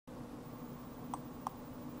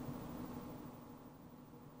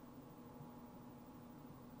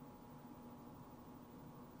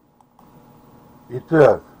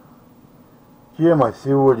Итак, тема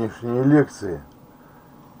сегодняшней лекции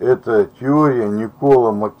 – это теория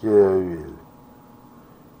Никколо Макиавелли.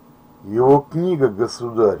 Его книга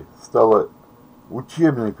 «Государь» стала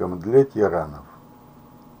учебником для тиранов.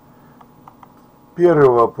 Первый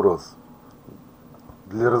вопрос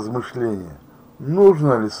для размышления.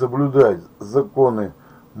 Нужно ли соблюдать законы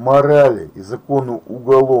морали и законы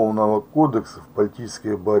уголовного кодекса в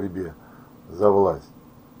политической борьбе за власть?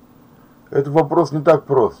 Этот вопрос не так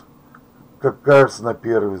прост, как кажется на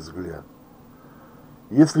первый взгляд.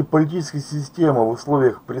 Если политическая система в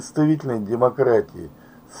условиях представительной демократии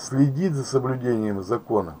следит за соблюдением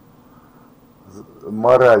законов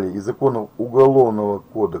морали и законов уголовного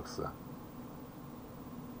кодекса,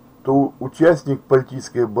 то участник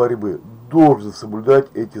политической борьбы должен соблюдать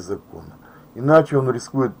эти законы. Иначе он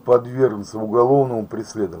рискует подвергнуться уголовному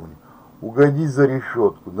преследованию, угодить за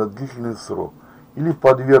решетку на длительный срок или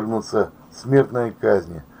подвергнуться смертной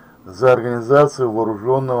казни за организацию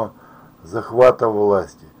вооруженного захвата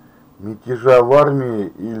власти, мятежа в армии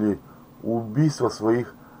или убийства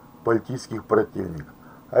своих политических противников.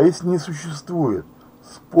 А если не существует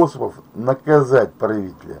способов наказать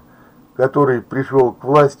правителя, который пришел к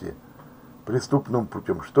власти преступным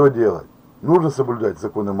путем, что делать? Нужно соблюдать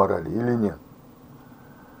законы морали или нет?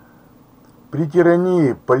 При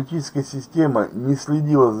тирании политическая система не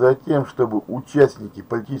следила за тем, чтобы участники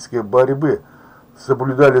политической борьбы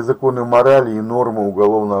соблюдали законы морали и нормы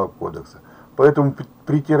Уголовного кодекса. Поэтому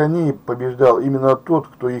при тирании побеждал именно тот,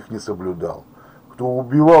 кто их не соблюдал, кто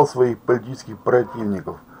убивал своих политических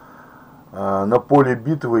противников на поле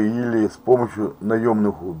битвы или с помощью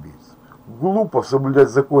наемных убийц. Глупо соблюдать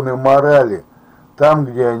законы морали там,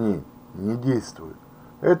 где они не действуют.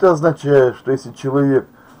 Это означает, что если человек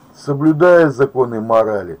соблюдает законы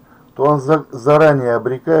морали, то он заранее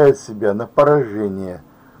обрекает себя на поражение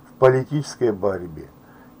в политической борьбе.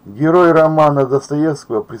 Герой романа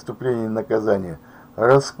Достоевского «Преступление и наказание»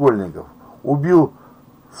 Раскольников убил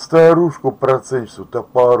старушку-процентщицу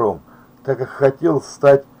топором, так как хотел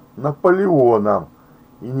стать Наполеоном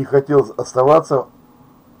и не хотел оставаться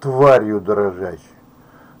тварью дрожащей.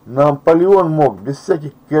 Наполеон мог без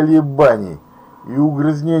всяких колебаний и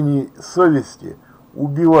угрызнений совести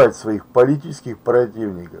убивать своих политических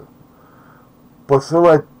противников,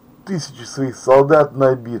 посылать тысячи своих солдат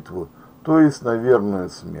на битву, то есть на верную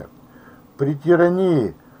смерть. При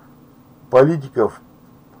тирании политиков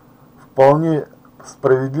вполне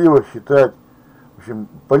справедливо считать, в общем,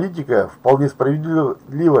 политика вполне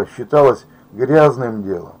справедливо считалась грязным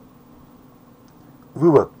делом.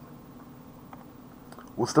 Вывод.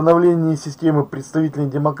 Установление системы представительной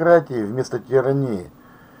демократии вместо тирании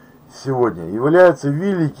сегодня является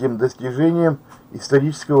великим достижением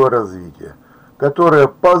исторического развития, которое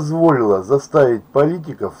позволило заставить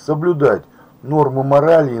политиков соблюдать нормы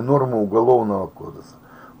морали и нормы Уголовного кодекса,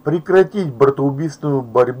 прекратить братоубийственную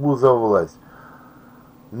борьбу за власть.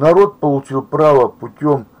 Народ получил право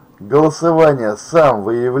путем голосования сам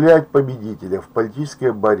выявлять победителя в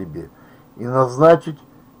политической борьбе и назначить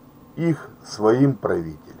их своим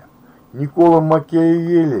правителем. Никколо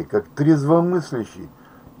Макиавелли, как трезвомыслящий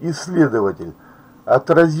исследователь,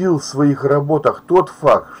 отразил в своих работах тот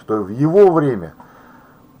факт, что в его время,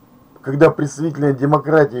 когда представительная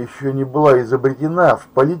демократия еще не была изобретена, в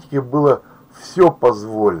политике было все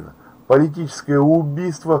позволено. Политическое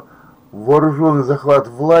убийство, вооруженный захват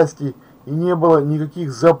власти, и не было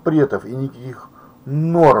никаких запретов и никаких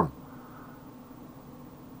норм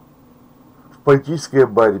в политической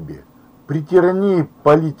борьбе. При тирании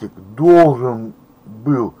политик должен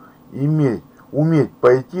был уметь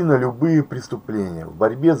пойти на любые преступления в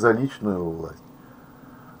борьбе за личную власть.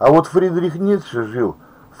 А вот Фридрих Ницше жил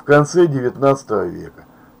в конце XIX века,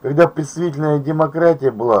 когда представительная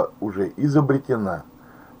демократия была уже изобретена.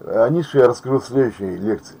 О Ницше я расскажу в следующей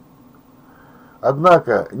лекции.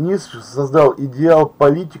 Однако Ницше создал идеал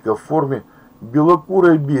политика в форме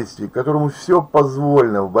белокурой бестии, которому все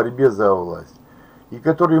позволено в борьбе за власть, и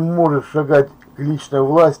который может шагать к личной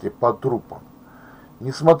власти по трупам.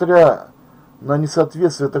 Несмотря на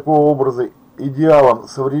несоответствие такого образа идеалам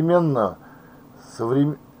современного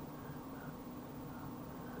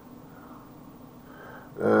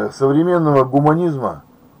гуманизма,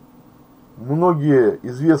 многие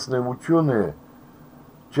известные ученые,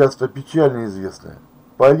 часто печально известные,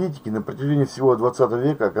 политики на протяжении всего 20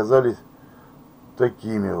 века оказались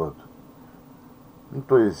такими вот,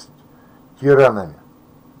 то есть тиранами,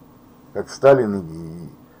 как Сталин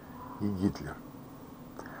и Гитлер.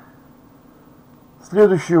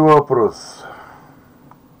 Следующий вопрос.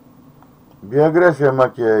 Биография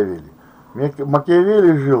Макиавелли.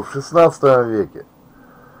 Макиавелли жил в XVI веке.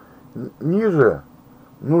 Ниже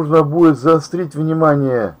нужно будет заострить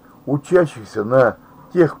внимание учащихся на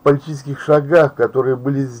тех политических шагах, которые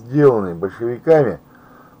были сделаны большевиками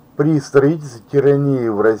при строительстве тирании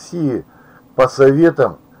в России по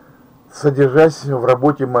советам, содержащимся в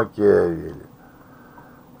работе Макиавелли.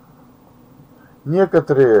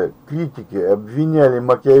 Некоторые критики обвиняли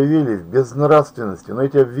Макиавелли в безнравственности, но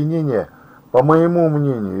эти обвинения, по моему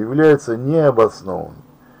мнению, являются необоснованными.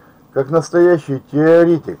 Как настоящий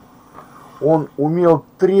теоретик, он умел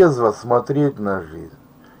трезво смотреть на жизнь.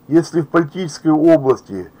 Если в политической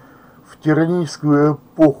области в тираническую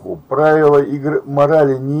эпоху правила игры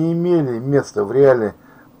морали не имели места в реальной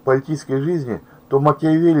политической жизни, то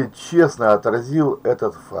Макиавелли честно отразил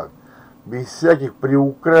этот факт, без всяких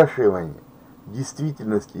приукрашиваний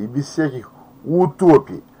действительности и без всяких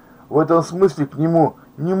утопий. В этом смысле к нему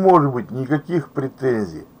не может быть никаких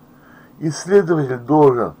претензий. Исследователь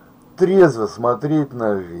должен трезво смотреть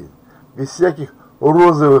на жизнь, без всяких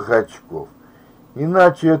розовых очков.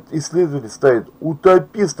 Иначе этот исследователь станет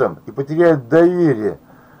утопистом и потеряет доверие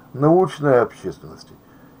научной общественности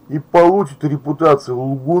и получит репутацию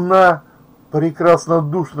лгуна,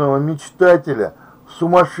 прекраснодушного мечтателя,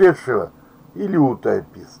 сумасшедшего или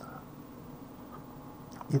утописта.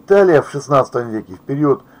 Италия в XVI веке, в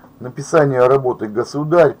период написания работы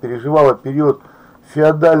 «Государь», переживала период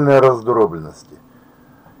феодальной раздробленности.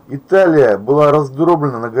 Италия была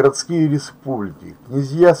раздроблена на городские республики,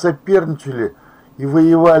 князья соперничали и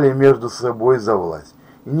воевали между собой за власть,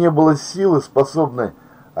 и не было силы, способной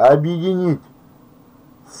объединить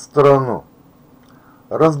страну.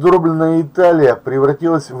 Раздробленная Италия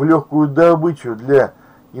превратилась в легкую добычу для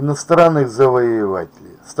иностранных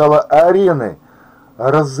завоевателей, стала ареной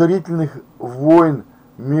разорительных войн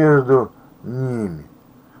между ними.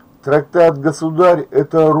 Трактат «Государь» –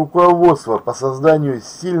 это руководство по созданию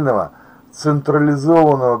сильного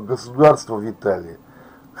централизованного государства в Италии.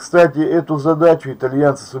 Кстати, эту задачу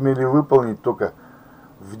итальянцы сумели выполнить только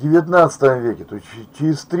в XIX веке, то есть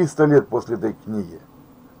через 300 лет после этой книги,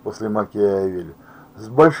 после Макиавелли, с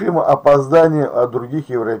большим опозданием от других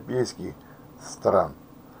европейских стран.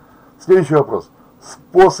 Следующий вопрос.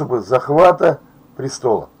 Способы захвата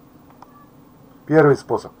престола. Первый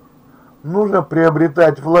способ. Нужно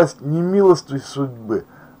приобретать власть не милостью судьбы,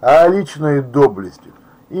 а личной доблестью.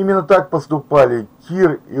 Именно так поступали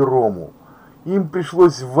Кир и Ромул. Им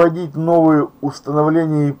пришлось вводить новые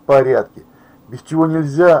установления и порядки, без чего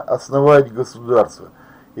нельзя основать государство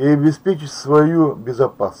и обеспечить свою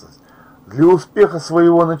безопасность. Для успеха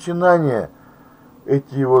своего начинания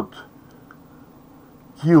эти вот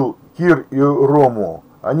Кир и Ромул,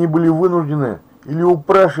 они были вынуждены или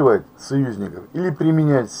упрашивать союзников, или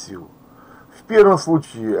применять силу. В первом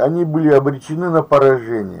случае они были обречены на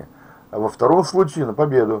поражение, а во втором случае на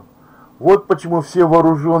победу. Вот почему все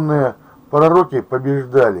вооруженные пророки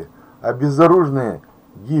побеждали, а безоружные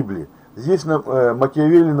гибли. Здесь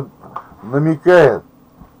Макиавелли намекает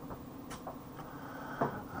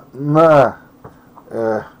на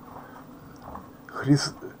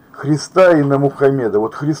Христа и на Мухаммеда.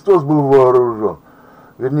 Вот Христос был вооружен,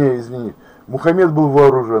 вернее, извините, Мухаммед был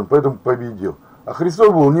вооружен, поэтому победил. А Христос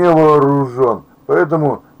был не вооружен,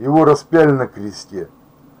 поэтому его распяли на кресте.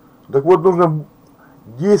 Так вот, нужно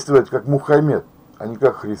действовать как Мухаммед, а не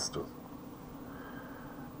как Христос.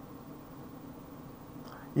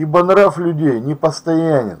 Ибо нрав людей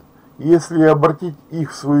непостоянен, и если обратить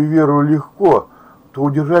их в свою веру легко, то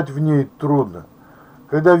удержать в ней трудно.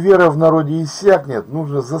 Когда вера в народе иссякнет,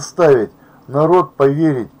 нужно заставить народ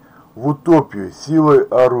поверить в утопию силой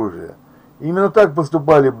оружия. Именно так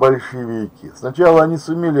поступали большевики. Сначала они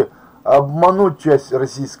сумели обмануть часть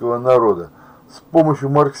российского народа с помощью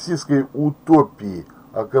марксистской утопии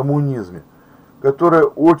о коммунизме, которая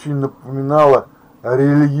очень напоминала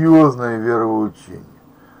религиозное вероучение.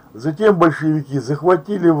 Затем большевики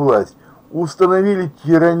захватили власть, установили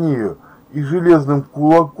тиранию и железным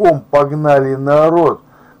кулаком погнали народ,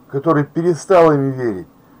 который перестал им верить,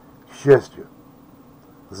 к счастью.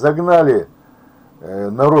 Загнали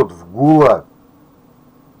народ в ГУЛАГ.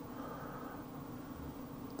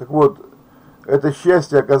 Так вот, это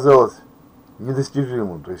счастье оказалось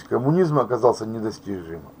недостижимым, то есть коммунизм оказался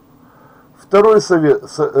недостижимым. Второй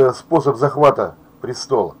способ захвата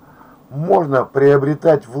престола. Можно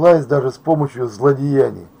приобретать власть даже с помощью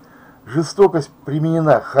злодеяний. Жестокость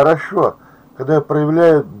применена хорошо, когда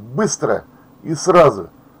проявляют быстро и сразу,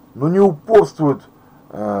 но не упорствуют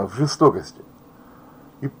в жестокости.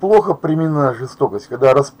 И плохо применена жестокость,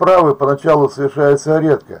 когда расправы поначалу совершаются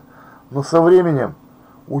редко, но со временем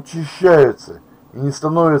учащаются и не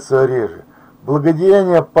становятся реже.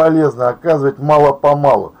 Благодеяние полезно оказывать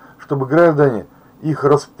мало-помалу, чтобы граждане их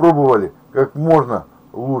распробовали как можно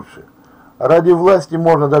лучше. Ради власти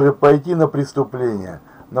можно даже пойти на преступления,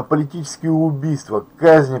 на политические убийства,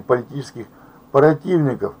 казни политических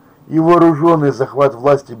противников и вооруженный захват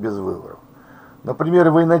власти без выборов. Например,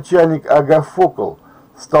 военачальник Агафокл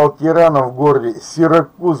стал тираном в городе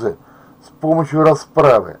Сиракузы с помощью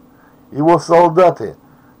расправы. Его солдаты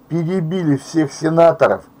перебили всех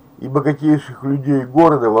сенаторов и богатейших людей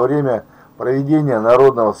города во время проведения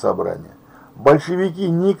народного собрания. Большевики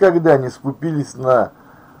никогда не скупились на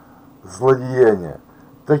злодеяния.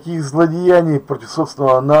 Таких злодеяний против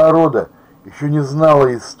собственного народа еще не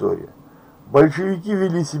знала история. Большевики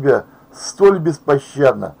вели себя столь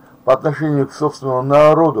беспощадно по отношению к собственному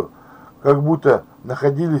народу, как будто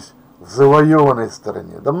находились в завоеванной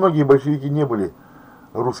стороне. Да многие большевики не были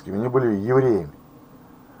русскими, не были евреями.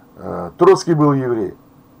 Троцкий был еврей,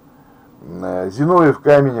 Зиновьев,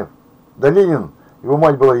 Каменев, да Ленин, его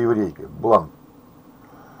мать была еврейкой, Бланк.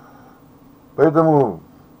 Поэтому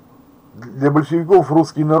для большевиков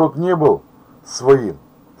русский народ не был своим.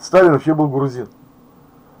 Сталин вообще был грузин.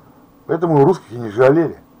 Поэтому русских и не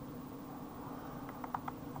жалели.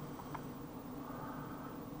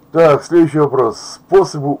 Так, следующий вопрос.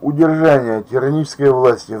 Способы удержания тиранической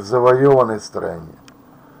власти в завоеванной стране.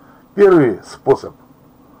 Первый способ.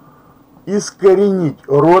 Искоренить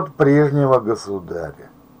род прежнего государя.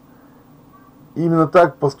 Именно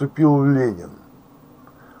так поступил Ленин.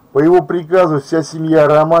 По его приказу вся семья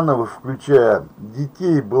Романовых, включая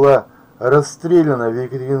детей, была расстреляна в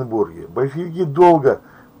Екатеринбурге. Большевики долго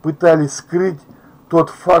пытались скрыть тот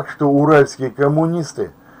факт, что уральские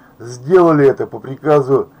коммунисты сделали это по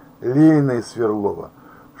приказу Ленина и Сверлова,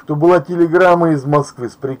 что была телеграмма из Москвы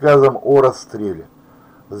с приказом о расстреле.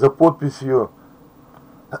 За подписью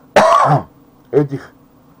этих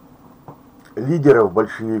лидеров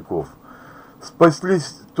большевиков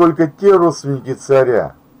спаслись только те родственники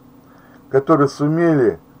царя, которые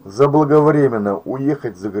сумели заблаговременно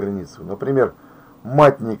уехать за границу. Например,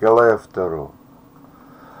 мать Николая II.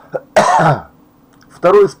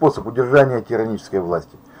 Второй способ удержания тиранической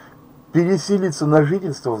власти – переселиться на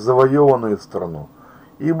жительство в завоеванную страну,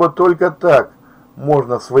 ибо только так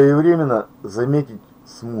можно своевременно заметить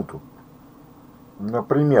смуту.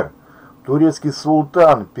 Например, турецкий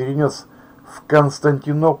султан перенес в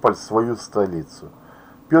Константинополь свою столицу.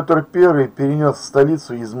 Петр I перенес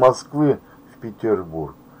столицу из Москвы в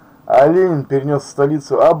Петербург, а Ленин перенес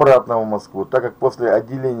столицу обратно в Москву, так как после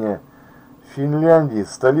отделения Финляндии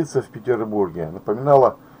столица в Петербурге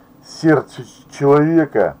напоминала сердце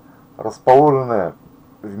человека, расположенное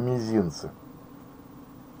в мизинце.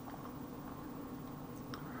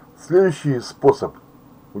 Следующий способ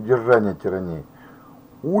удержания тирании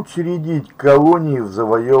 – учредить колонии в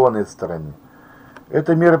завоеванной стране.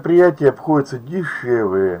 Это мероприятие обходится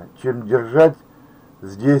дешевле, чем держать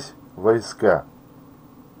здесь войска.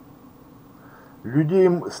 Людей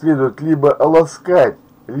следует либо ласкать,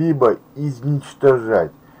 либо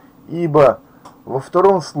изничтожать, ибо во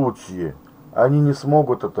втором случае они не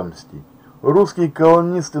смогут отомстить. Русские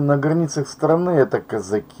колонисты на границах страны – это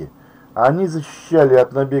казаки. Они защищали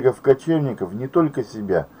от набегов кочевников не только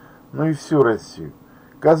себя, но и всю Россию.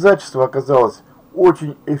 Казачество оказалось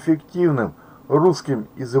очень эффективным русским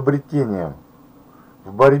изобретением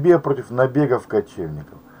в борьбе против набегов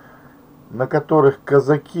кочевников, на которых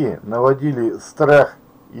казаки наводили страх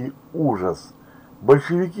и ужас.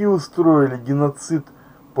 Большевики устроили геноцид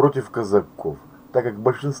против казаков, так как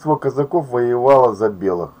большинство казаков воевало за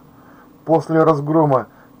белых. После разгрома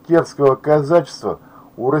терского казачества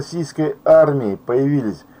у российской армии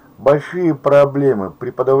появились большие проблемы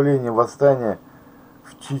при подавлении восстания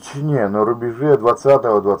в Чечне на рубеже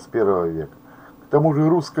 20-21 века. К тому же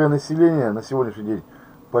русское население на сегодняшний день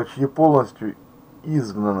почти полностью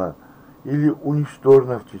изгнано или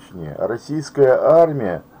уничтожено в Чечне, а российская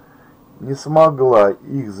армия не смогла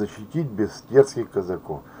их защитить без терских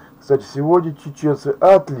казаков. Кстати, сегодня чеченцы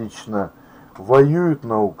отлично воюют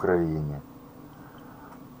на Украине.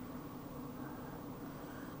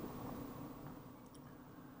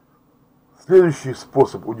 Следующий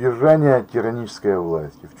способ удержания тиранической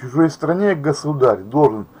власти. В чужой стране государь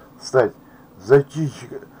должен стать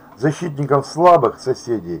защитником слабых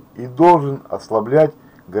соседей и должен ослаблять,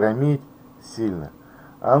 громить сильно.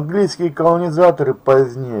 Английские колонизаторы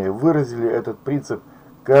позднее выразили этот принцип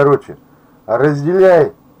короче: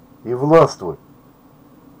 разделяй и властвуй.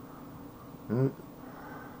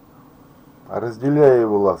 Разделяя и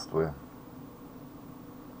властвуя.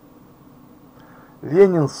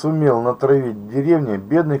 Ленин сумел натравить в деревне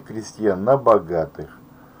бедных крестьян на богатых,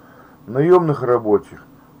 наемных рабочих,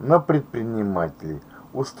 на предпринимателей,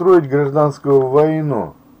 устроить гражданскую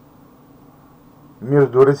войну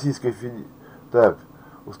между Российской Федерацией,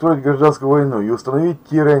 устроить гражданскую войну и установить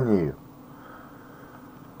тиранию.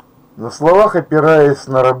 На словах опираясь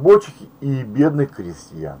на рабочих и бедных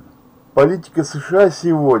крестьян. Политика США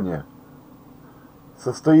сегодня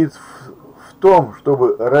состоит в том,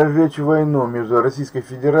 чтобы разжечь войну между Российской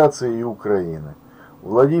Федерацией и Украиной.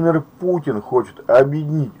 Владимир Путин хочет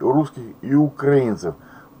объединить русских и украинцев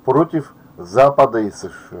против Запада и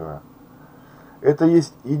США. Это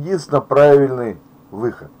есть единственно правильный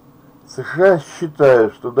выход. США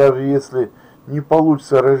считают, что даже если не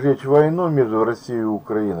получится разжечь войну между Россией и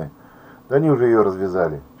Украиной, да они уже ее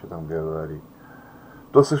развязали, что там говорить,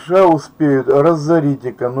 то США успеют разорить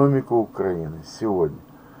экономику Украины сегодня.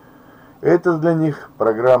 Это для них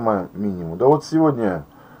программа минимум. Да вот сегодня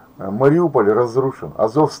Мариуполь разрушен,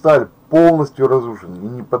 Азовсталь полностью разрушен и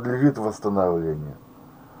не подлежит восстановлению.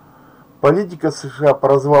 Политика США по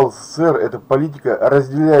развалу СССР – это политика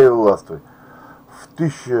 «разделяй и властвуй». В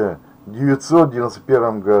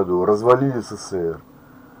 1991 году развалили СССР.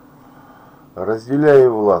 «Разделяй и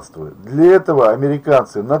властвуй». Для этого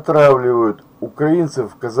американцы натравливают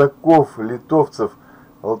украинцев, казаков, литовцев,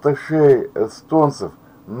 латышей, эстонцев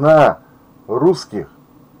на русских.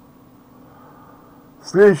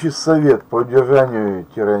 Следующий совет по удержанию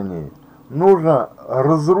тирании. Нужно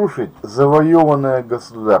разрушить завоеванное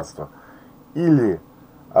государство или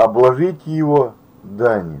обложить его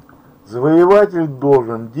данью. Завоеватель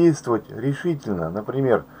должен действовать решительно.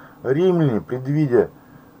 Например, римляне, предвидя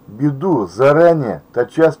беду, заранее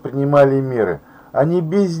тотчас принимали меры. Они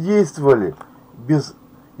бездействовали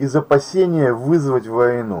из опасения вызвать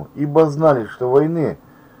войну, ибо знали, что войны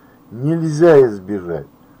нельзя избежать.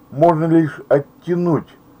 Можно лишь оттянуть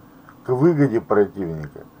к выгоде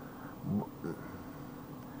противника.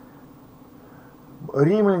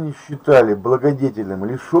 Римляне считали благодетелем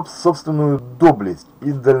лишь собственную доблесть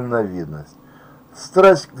и дальновидность.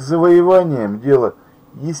 Страсть к завоеваниям – дело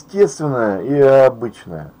естественное и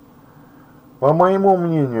обычное. По моему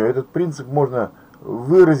мнению, этот принцип можно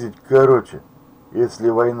выразить короче. Если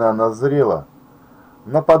война назрела,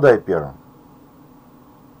 нападай первым.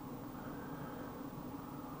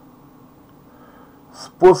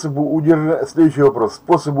 Следующий вопрос.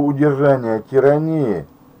 Способы удержания тирании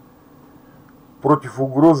против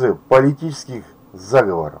угрозы политических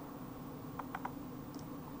заговоров.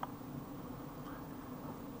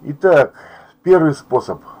 Итак, первый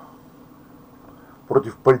способ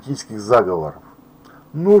против политических заговоров.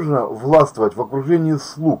 Нужно властвовать в окружении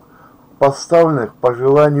слуг, поставленных по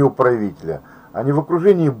желанию правителя, а не в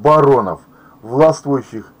окружении баронов,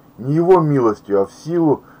 властвующих не его милостью, а в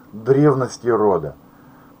силу древности рода.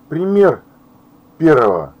 Пример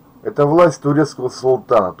первого – это власть турецкого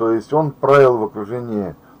султана, то есть он правил в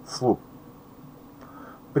окружении слуг.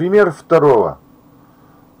 Пример второго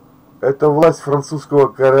 – это власть французского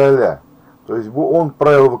короля, то есть он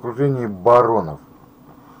правил в окружении баронов.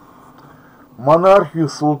 Монархию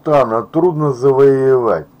султана трудно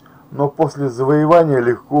завоевать, но после завоевания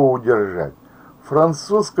легко удержать.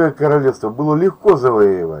 Французское королевство было легко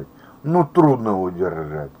завоевать, но трудно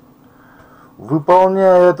удержать.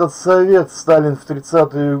 Выполняя этот совет, Сталин в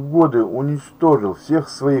 30-е годы уничтожил всех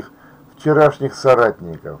своих вчерашних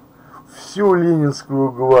соратников, всю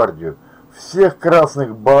Ленинскую гвардию, всех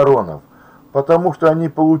красных баронов, потому что они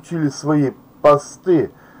получили свои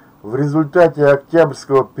посты в результате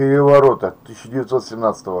Октябрьского переворота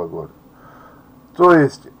 1917 года. То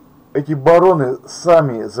есть эти бароны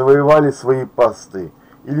сами завоевали свои посты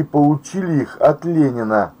или получили их от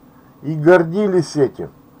Ленина и гордились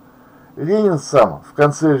этим. Ленин сам в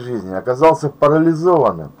конце жизни оказался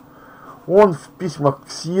парализованным. Он в письмах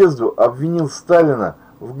к съезду обвинил Сталина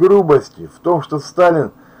в грубости, в том, что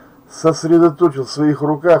Сталин сосредоточил в своих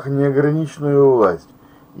руках неограниченную власть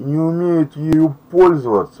и не умеет ею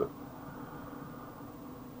пользоваться.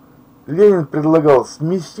 Ленин предлагал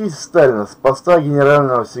сместить Сталина с поста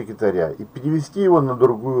генерального секретаря и перевести его на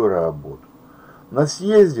другую работу. На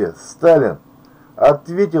съезде Сталин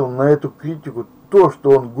ответил на эту критику то,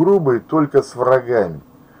 что он грубый только с врагами.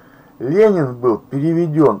 Ленин был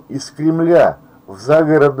переведен из Кремля в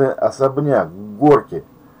загородный особняк в Горке,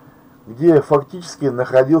 где фактически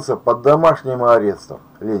находился под домашним арестом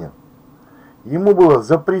Ленин. Ему было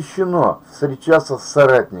запрещено встречаться с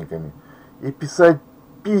соратниками и писать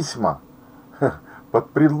письма под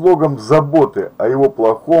предлогом заботы о его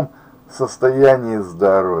плохом состоянии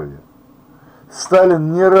здоровья.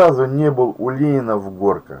 Сталин ни разу не был у Ленина в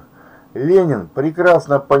Горках. Ленин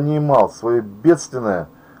прекрасно понимал свое бедственное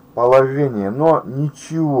положение, но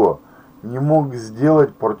ничего не мог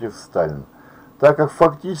сделать против Сталина, так как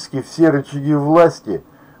фактически все рычаги власти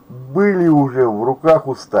были уже в руках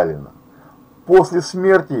у Сталина. После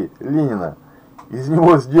смерти Ленина из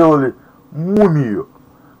него сделали мумию,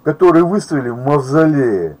 которую выставили в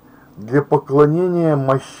мавзолее для поклонения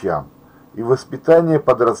мощам и воспитания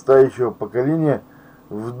подрастающего поколения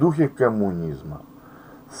в духе коммунизма.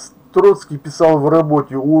 Троцкий писал в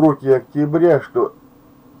работе «Уроки октября», что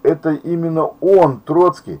это именно он,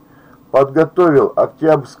 Троцкий, подготовил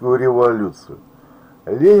Октябрьскую революцию.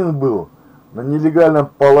 Ленин был на нелегальном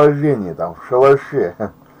положении, там в шалаше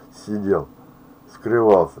сидел,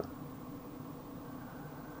 скрывался.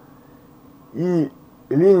 И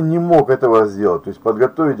Ленин не мог этого сделать, то есть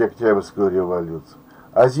подготовить Октябрьскую революцию.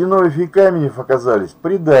 А Зиновьев и Каменев оказались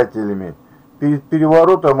предателями. Перед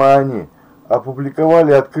переворотом они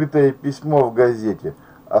опубликовали открытое письмо в газете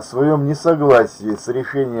о своем несогласии с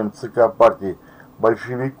решением ЦК партии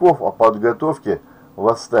большевиков о подготовке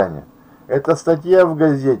восстания. Эта статья в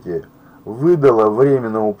газете выдала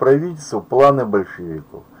Временному правительству планы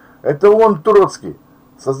большевиков. Это он, Троцкий,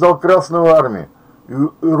 создал Красную армию и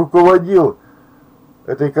руководил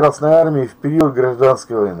этой Красной армией в период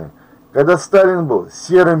гражданской войны, когда Сталин был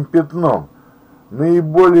серым пятном,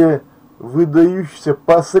 наиболее выдающейся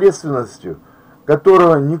посредственностью,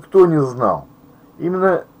 которого никто не знал.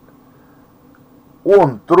 Именно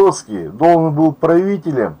он, Троцкий, должен был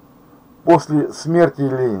правителем после смерти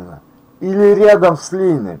Ленина, или рядом с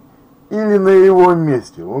Лениным, или на его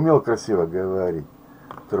месте. Умел красиво говорить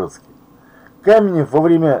Троцкий. Каменев во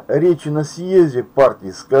время речи на съезде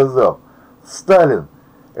партии сказал: «Сталин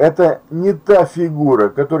 – это не та фигура,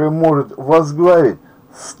 которая может возглавить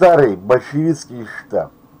старый большевистский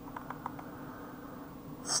штаб».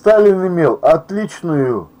 Сталин имел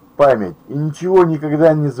отличную память и ничего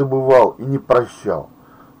никогда не забывал и не прощал.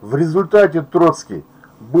 В результате Троцкий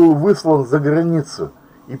был выслан за границу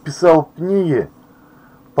и писал книги,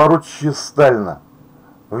 порочащие Сталина,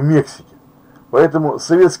 в Мексике. Поэтому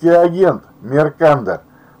советский агент Меркандер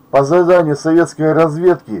по заданию советской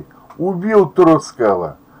разведки убил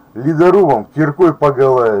Троцкого ледорубом киркой по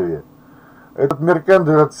голове. Этот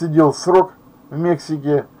Меркандер отсидел срок в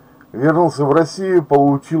Мексике, вернулся в Россию,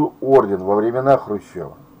 получил орден во времена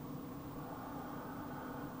Хрущева.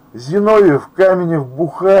 Зиновьев, Каменев,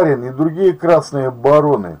 Бухарин и другие красные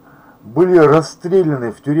бароны были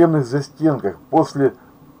расстреляны в тюремных застенках после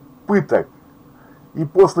пыток и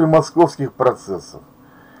после московских процессов,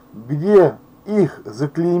 где их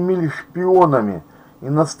заклеймили шпионами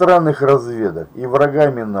иностранных разведок и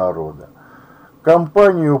врагами народа.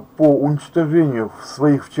 Кампанию по уничтожению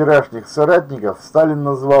своих вчерашних соратников Сталин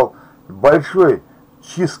назвал «большой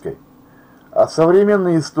чисткой», а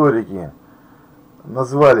современные историки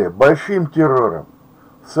назвали «большим террором».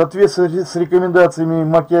 В соответствии с рекомендациями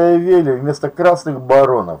Макиавелли вместо красных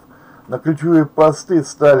баронов на ключевые посты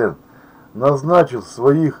Сталин назначил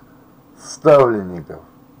своих ставленников.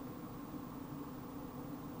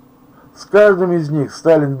 С каждым из них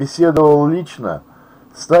Сталин беседовал лично.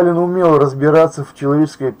 Сталин умел разбираться в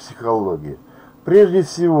человеческой психологии. Прежде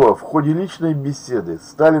всего, в ходе личной беседы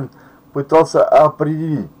Сталин пытался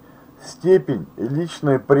определить степень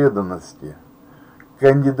личной преданности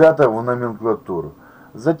кандидата в номенклатуру.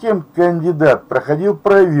 Затем кандидат проходил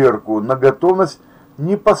проверку на готовность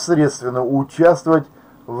непосредственно участвовать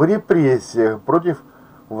в репрессиях против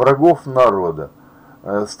врагов народа.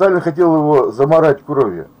 Сталин хотел его замарать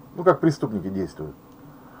кровью, как преступники действуют.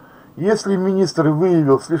 Если министр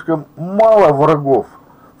выявил слишком мало врагов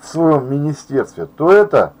в своем министерстве, то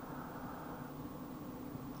это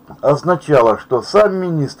означало, что сам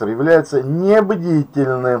министр является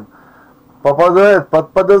небдительным, попадает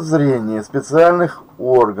под подозрение специальных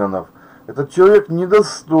органов. Этот человек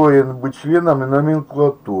недостоин быть членом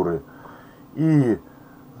номенклатуры. И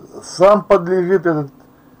сам подлежит этот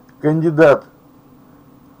кандидат,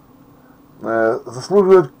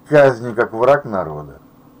 заслуживает казни как враг народа.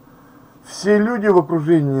 Все люди в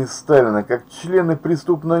окружении Сталина, как члены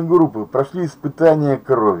преступной группы, прошли испытания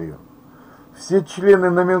кровью. Все члены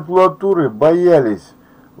номенклатуры боялись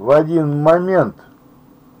в один момент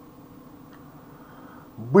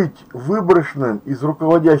быть выброшенным из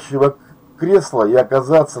руководящего кресла и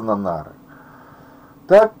оказаться на нарах.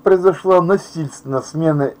 Так произошла насильственная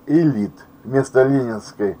смена элит. Вместо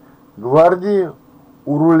Ленинской гвардии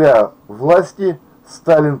у руля власти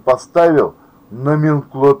Сталин поставил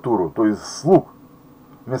номенклатуру, то есть слуг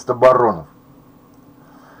вместо баронов.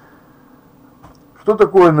 Что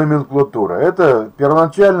такое номенклатура? Это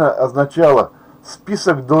первоначально означало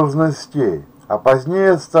список должностей, а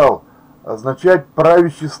позднее стал означать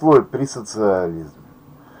правящий слой при социализме.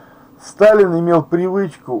 Сталин имел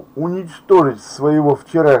привычку уничтожить своего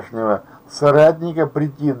вчерашнего соратника,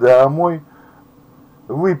 прийти домой,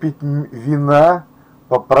 выпить вина,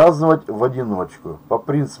 попраздновать в одиночку, по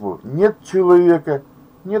принципу «нет человека,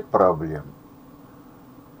 нет проблем».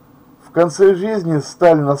 В конце жизни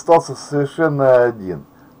Сталин остался совершенно один,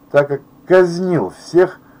 так как казнил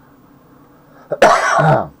всех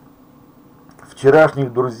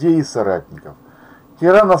вчерашних друзей и соратников.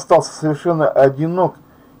 Тиран остался совершенно одинок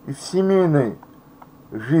и в семейной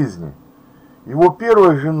жизни. Его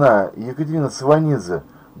первая жена, Екатерина Сванидзе,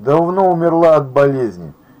 давно умерла от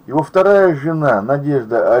болезни. Его вторая жена,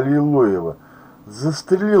 Надежда Аллилуева,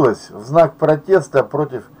 застрелилась в знак протеста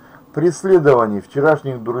против преследований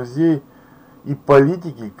вчерашних друзей и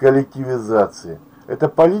политики коллективизации. Эта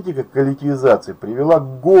политика коллективизации привела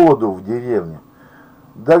к голоду в деревне.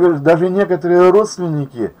 Даже некоторые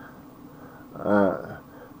родственники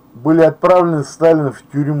были отправлены Сталином в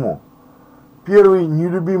тюрьму. Первый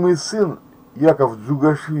нелюбимый сын, Яков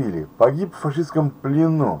Джугашвили, погиб в фашистском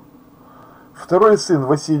плену. Второй сын,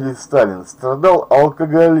 Василий Сталин, страдал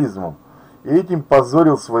алкоголизмом и этим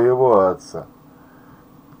позорил своего отца.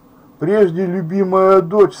 Прежде любимая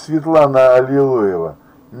дочь Светлана Аллилуева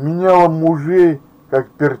меняла мужей как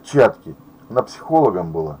перчатки. Она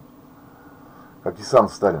психологом была, как и сам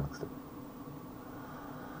Сталин, кстати.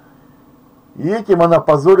 И этим она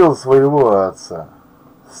позорила своего отца.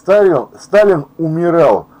 Сталин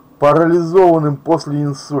умирал парализованным после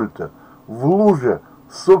инсульта в луже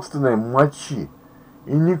собственной мочи,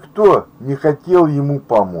 и никто не хотел ему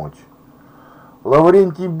помочь.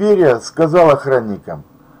 Лаврентий Берия сказал охранникам: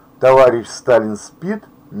 «Товарищ Сталин спит,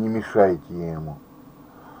 не мешайте ему».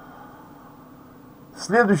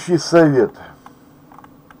 Следующий совет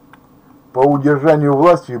по удержанию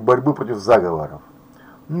власти и борьбы против заговоров.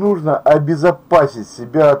 Нужно обезопасить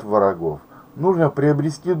себя от врагов. Нужно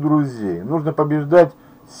приобрести друзей. Нужно побеждать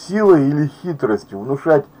силой или хитростью,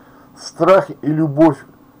 внушать страх и любовь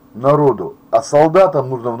народу. А солдатам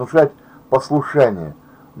нужно внушать послушание.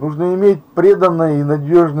 Нужно иметь преданное и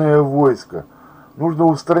надежное войско. Нужно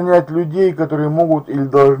устранять людей, которые могут или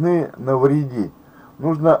должны навредить.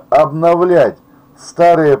 Нужно обновлять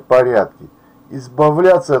старые порядки,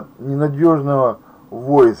 избавляться от ненадежного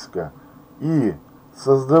войска и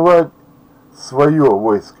создавать свое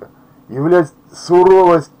войско, являть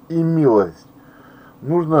суровость и милость.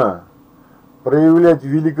 Нужно проявлять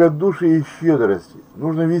великодушие и щедрость.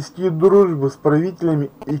 Нужно вести дружбу с правителями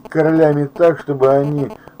и королями так, чтобы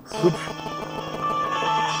они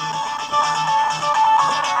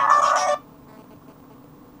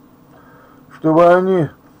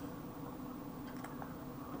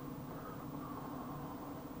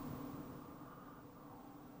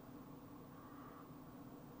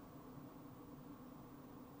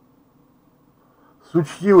с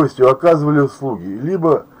учтивостью оказывали услуги,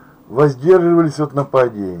 либо воздерживались от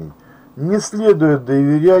нападений. Не следует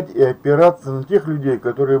доверять и опираться на тех людей,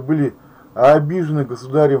 которые были обижены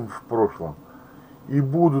государем в прошлом и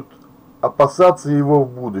будут опасаться его в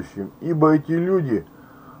будущем, ибо эти люди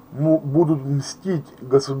будут мстить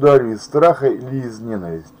государю из страха или из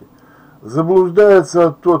ненависти.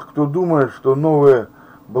 Заблуждается тот, кто думает, что новые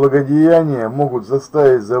благодеяния могут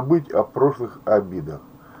заставить забыть о прошлых обидах.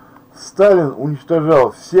 Сталин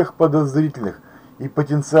уничтожал всех подозрительных и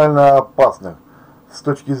потенциально опасных с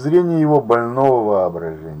точки зрения его больного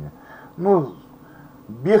воображения.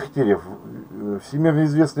 Бехтерев, всемирно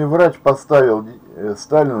известный врач, поставил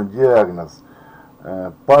Сталину диагноз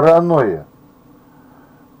паранойя,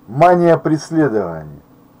 мания преследования.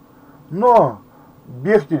 Но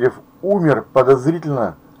Бехтерев умер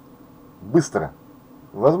подозрительно быстро.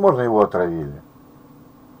 Возможно, его отравили.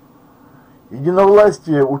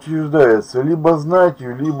 Единовластие учреждается либо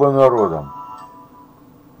знатью, либо народом.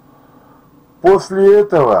 После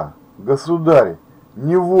этого государь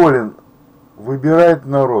не волен выбирать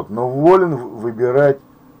народ, но волен выбирать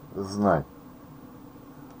знать.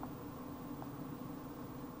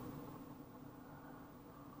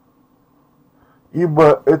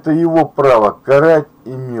 Ибо это его право карать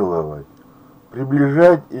и миловать,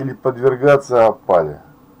 приближать или подвергаться опале.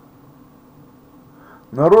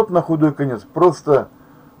 Народ на худой конец просто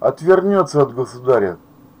отвернется от государя,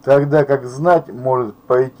 тогда как знать может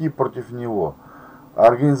пойти против него,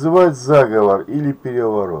 организовать заговор или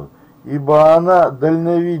переворот, ибо она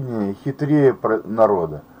дальновиднее, хитрее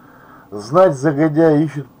народа. Знать загодя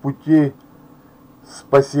ищет путей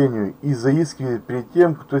спасению и заискивает перед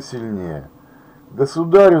тем, кто сильнее.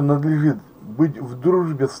 Государю надлежит быть в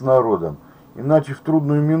дружбе с народом, иначе в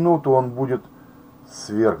трудную минуту он будет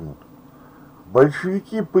свергнут.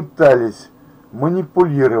 Большевики пытались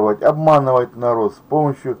манипулировать, обманывать народ с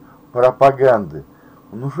помощью пропаганды,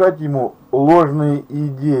 внушать ему ложные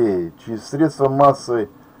идеи через средства массовой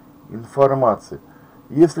информации.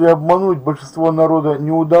 Если обмануть большинство народа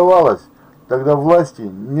не удавалось, тогда власти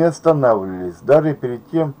не останавливались даже перед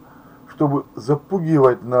тем, чтобы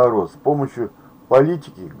запугивать народ с помощью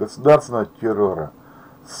политики государственного террора.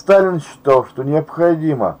 Сталин считал, что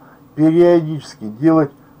необходимо периодически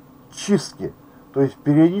делать чистки, то есть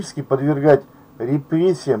периодически подвергать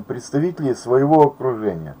репрессиям представителей своего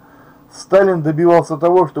окружения. Сталин добивался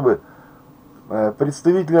того, чтобы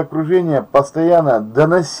представители окружения постоянно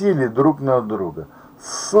доносили друг на друга,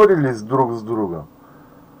 ссорились друг с другом.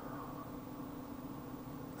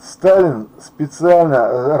 Сталин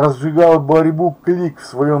специально разжигал борьбу клик в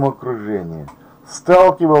своем окружении,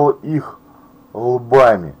 сталкивал их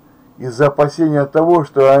лбами из-за опасения того,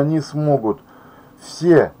 что они смогут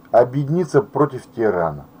все объединиться против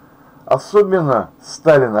тирана. Особенно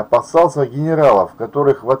Сталин опасался генералов,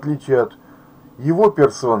 которых, в отличие от его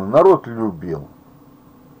персоны, народ любил.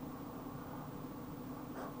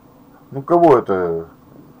 Ну, кого это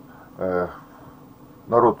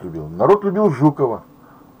народ любил? Народ любил Жукова,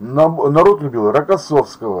 народ любил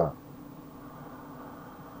Рокоссовского.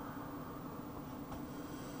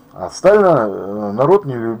 А Сталина народ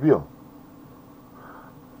не любил.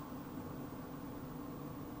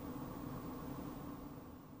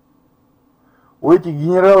 У этих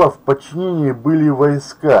генералов в подчинении были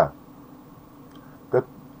войска,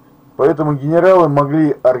 поэтому генералы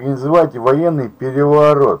могли организовать военный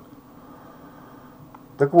переворот.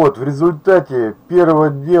 Так вот, в результате первого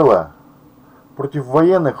дела против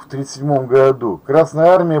военных в 1937 году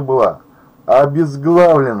Красная Армия была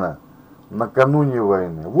обезглавлена накануне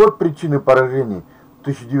войны. Вот причины поражений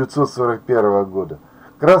 1941 года.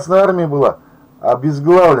 Красная Армия была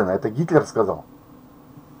обезглавлена, это Гитлер сказал,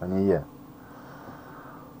 а не я.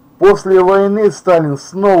 После войны Сталин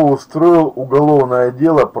снова устроил уголовное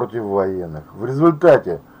дело против военных. В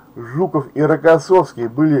результате Жуков и Рокоссовский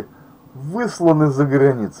были высланы за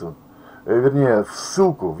границу, вернее, в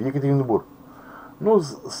ссылку в Екатеринбург. Ну,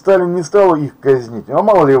 Сталин не стал их казнить, а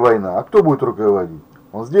мало ли война, а кто будет руководить?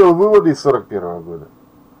 Он сделал выводы из 1941 года.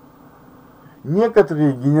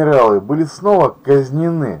 Некоторые генералы были снова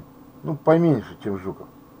казнены, ну, поменьше, чем Жуков,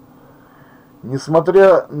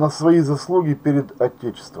 несмотря на свои заслуги перед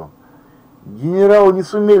Отечеством. Генералы не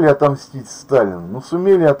сумели отомстить Сталину, но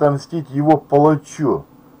сумели отомстить его палачу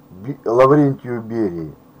Лаврентию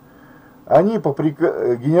Берии.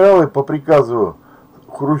 Генералы по приказу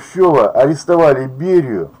Хрущева арестовали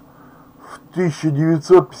Берию в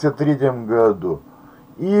 1953 году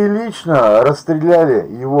и лично расстреляли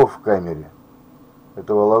его в камере,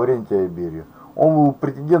 этого Лаврентия Берию. Он был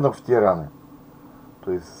претендентом в тираны,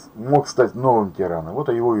 то есть мог стать новым тираном, вот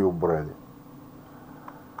его и убрали.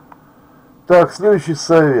 Так, следующий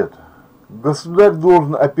совет. Государь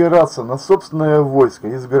должен опираться на собственное войско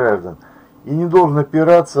из граждан и не должен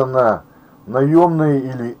опираться на наемное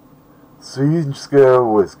или союзническое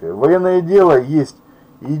войско. Военное дело есть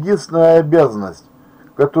единственная обязанность,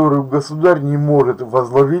 которую государь не может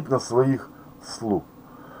возложить на своих слуг.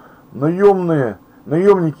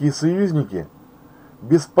 Наемники и союзники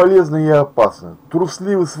бесполезны и опасны,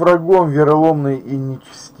 трусливы с врагом, вероломны и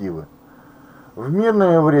нечестивы. В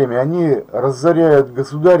мирное время они разоряют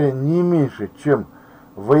государя не меньше, чем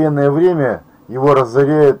в военное время его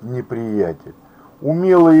разоряет неприятель.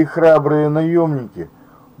 Умелые и храбрые наемники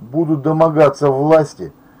будут домогаться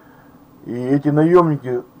власти, и эти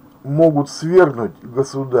наемники могут свергнуть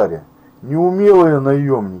государя. Неумелые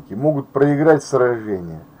наемники могут проиграть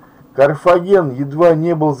сражение. Карфаген едва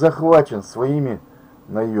не был захвачен своими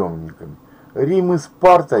наемниками. Рим и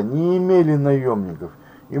Спарта не имели наемников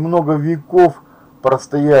и много веков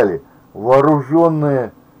простояли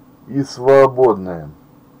вооруженные и свободные.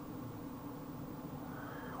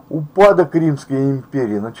 Упадок Римской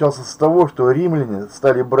империи начался с того, что римляне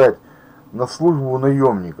стали брать на службу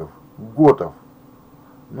наемников, готов.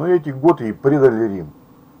 Но эти готы и предали Рим.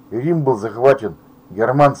 И Рим был захвачен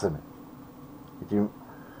германцами.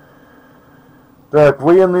 Так,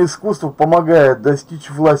 военное искусство помогает достичь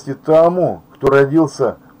власти тому, кто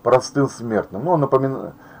родился простым смертным.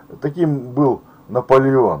 Ну, таким был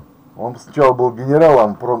Наполеон. Он сначала был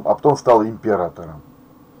генералом, а потом стал императором.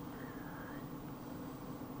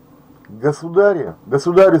 Государю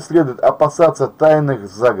следует опасаться тайных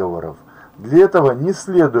заговоров. Для этого не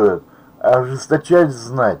следует ожесточать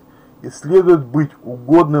знать и следует быть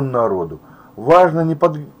угодным народу. Важно не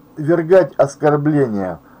подвергать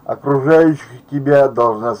оскорбления окружающих тебя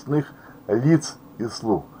должностных лиц и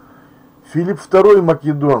слуг. Филипп II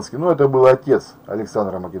Македонский, ну это был отец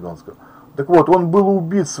Александра Македонского, так вот, он был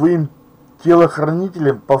убит своим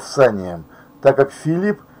телохранителем Павсанием, так как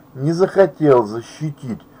Филипп не захотел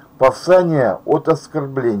защитить Павсания от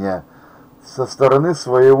оскорбления со стороны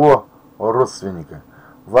своего родственника.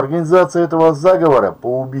 В организации этого заговора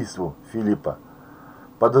по убийству Филиппа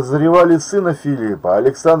подозревали сына Филиппа,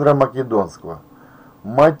 Александра Македонского.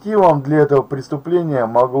 Мотивом для этого преступления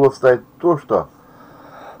могло стать то, что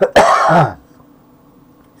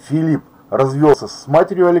Филипп развелся с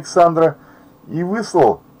матерью Александра и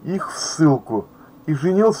выслал их в ссылку и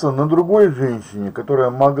женился на другой женщине, которая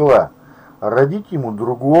могла родить ему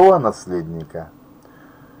другого наследника.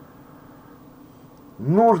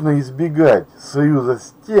 Нужно избегать союза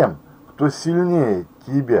с тем, кто сильнее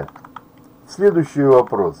тебя. Следующий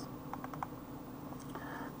вопрос.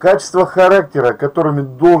 Качества характера, которыми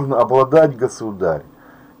должен обладать государь.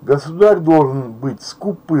 Государь должен быть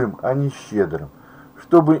скупым, а не щедрым,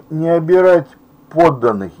 чтобы не обирать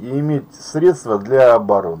подданных и иметь средства для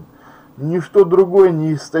обороны. Ничто другое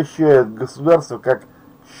не истощает государство, как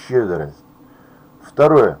щедрость.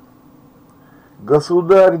 Второе.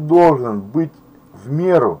 Государь должен быть в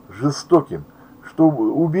меру жестоким,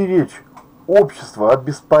 чтобы уберечь общество от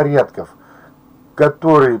беспорядков,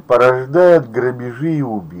 которые порождают грабежи и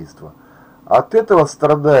убийства. От этого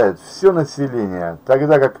страдает все население,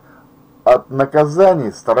 тогда как от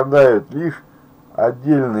наказаний страдают лишь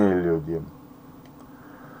отдельные люди.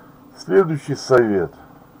 Следующий совет.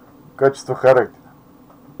 Качество характера.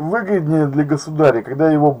 Выгоднее для государя,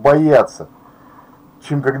 когда его боятся,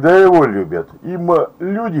 чем когда его любят. Ибо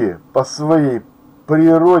люди по своей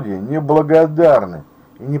природе неблагодарны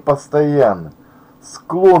и непостоянны,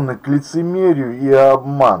 склонны к лицемерию и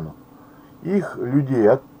обману. Их людей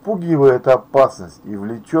отпугивает опасность и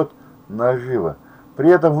влечет наживо. При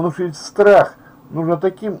этом внушить страх нужно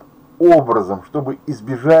таким образом, чтобы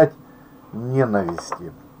избежать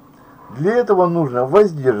ненависти. Для этого нужно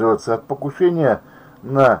воздерживаться от покушения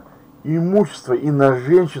на имущество и на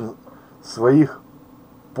женщин своих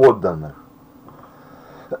подданных.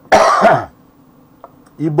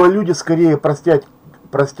 Ибо люди скорее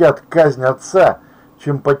простят казнь отца,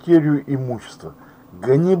 чем потерю имущества.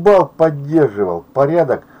 Ганнибал поддерживал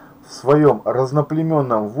порядок в своем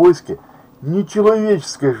разноплеменном войске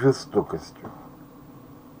нечеловеческой жестокостью.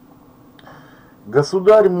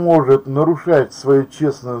 Государь может нарушать свое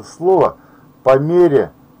честное слово по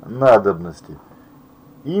мере надобности.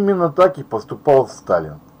 Именно так и поступал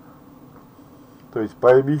Сталин. То есть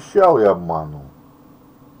пообещал и обманул.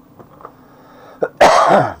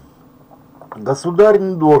 Государь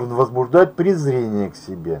не должен возбуждать презрение к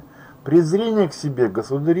себе. Презрение к себе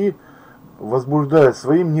государи возбуждают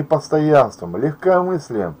своим непостоянством,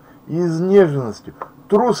 легкомыслием, изнеженностью,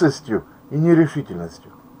 трусостью и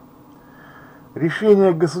нерешительностью.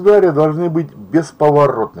 Решения государя должны быть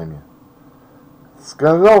бесповоротными.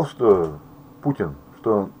 Сказал, что Путин,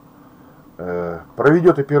 что он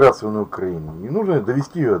проведет операцию на Украине, и нужно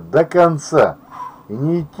довести ее до конца и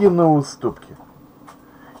не идти на уступки.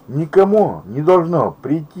 Никому не должно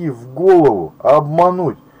прийти в голову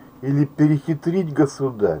обмануть или перехитрить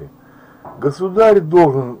государя. Государь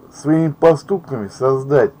должен своими поступками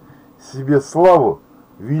создать себе славу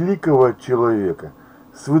великого человека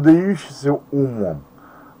с выдающимся умом.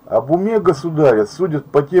 Об уме государя судят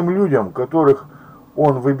по тем людям, которых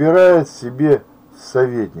он выбирает себе в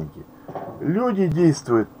советники. Люди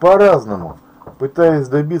действуют по-разному, пытаясь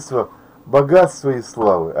добиться богатства и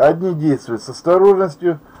славы. Одни действуют с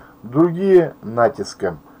осторожностью, другие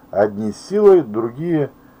натиском. Одни силой,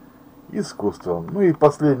 другие искусством. Ну и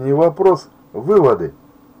последний вопрос. Выводы.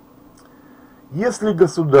 Если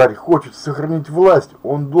государь хочет сохранить власть,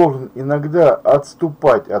 он должен иногда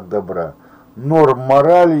отступать от добра, норм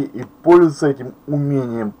морали и пользоваться этим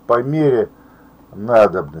умением по мере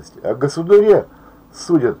надобности. А государе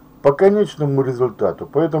судят по конечному результату.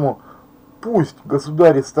 Поэтому пусть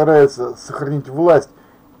государь старается сохранить власть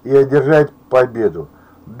и одержать победу.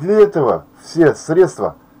 Для этого все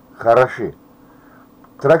средства хороши.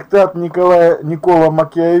 Трактат Никколо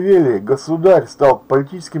Макиавелли «Государь» стал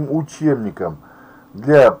политическим учебником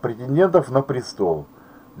для претендентов на престол,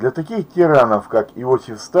 для таких тиранов, как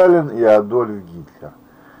Иосиф Сталин и Адольф Гитлер.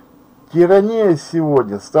 Тирания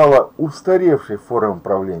сегодня стала устаревшей формой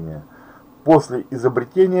правления после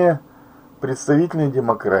изобретения представительной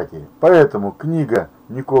демократии. Поэтому книга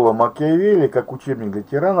Никколо Макиавелли, как учебник для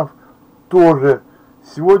тиранов, тоже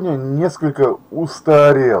сегодня несколько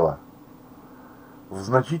устарела в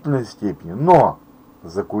значительной степени. Но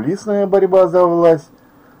закулисная борьба за власть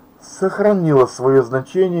сохранила свое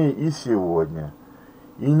значение и сегодня.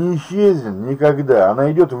 И не исчезнет никогда,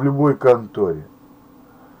 она идет в любой конторе.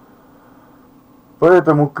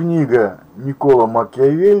 Поэтому книга Никколо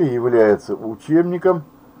Макиавелли является учебником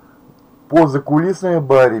по закулисной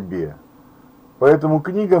борьбе. Поэтому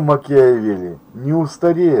книга Макиавелли не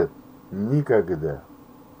устареет никогда.